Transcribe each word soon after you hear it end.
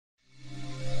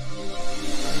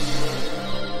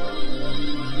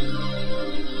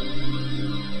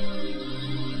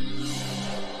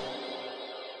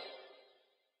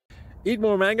Eat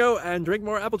more mango and drink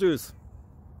more apple juice.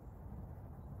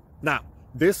 Now,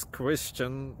 this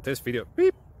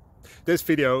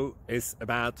video is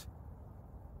about...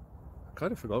 I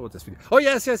kind of forgot what this video... Oh,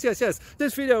 yes.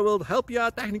 This video will help you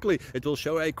out technically. It will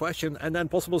show a question and then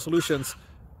possible solutions.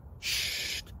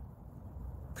 Shh.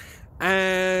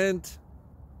 And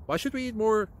why should we eat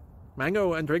more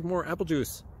mango and drink more apple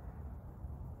juice?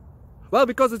 Well,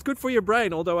 because it's good for your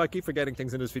brain, although I keep forgetting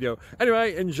things in this video.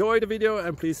 Anyway, enjoy the video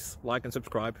and please like and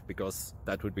subscribe, because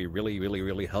that would be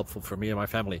really helpful for me and my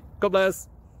family. God bless!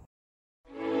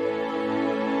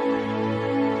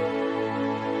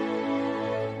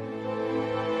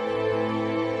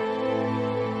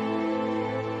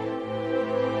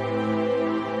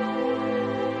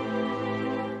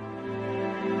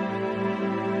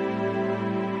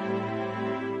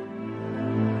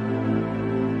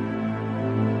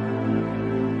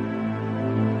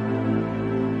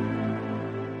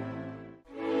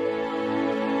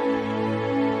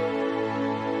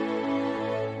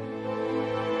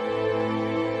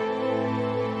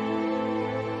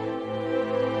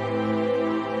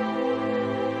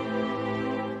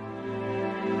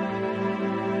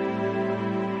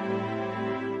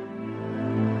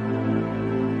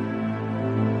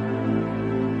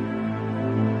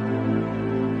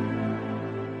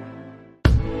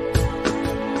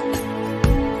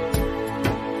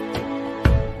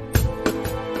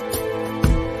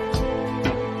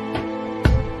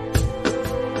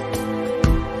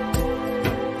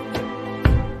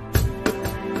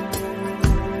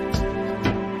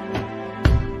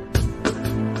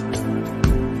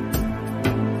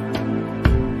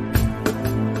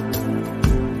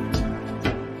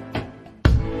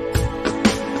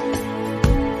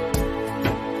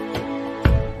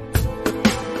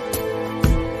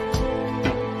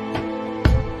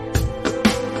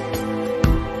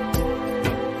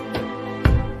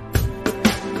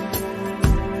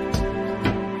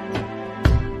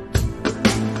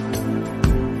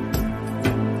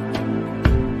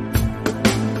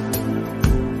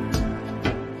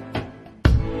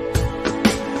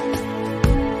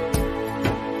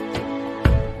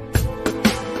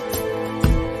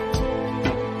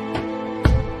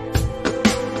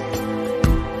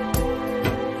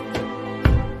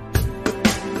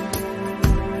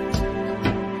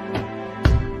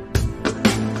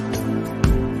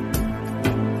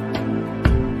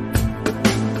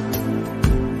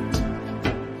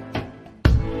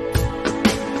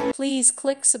 Please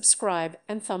click subscribe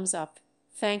and thumbs up.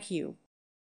 Thank you.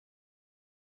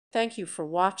 Thank you for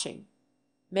watching.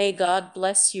 May God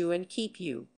bless you and keep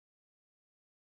you.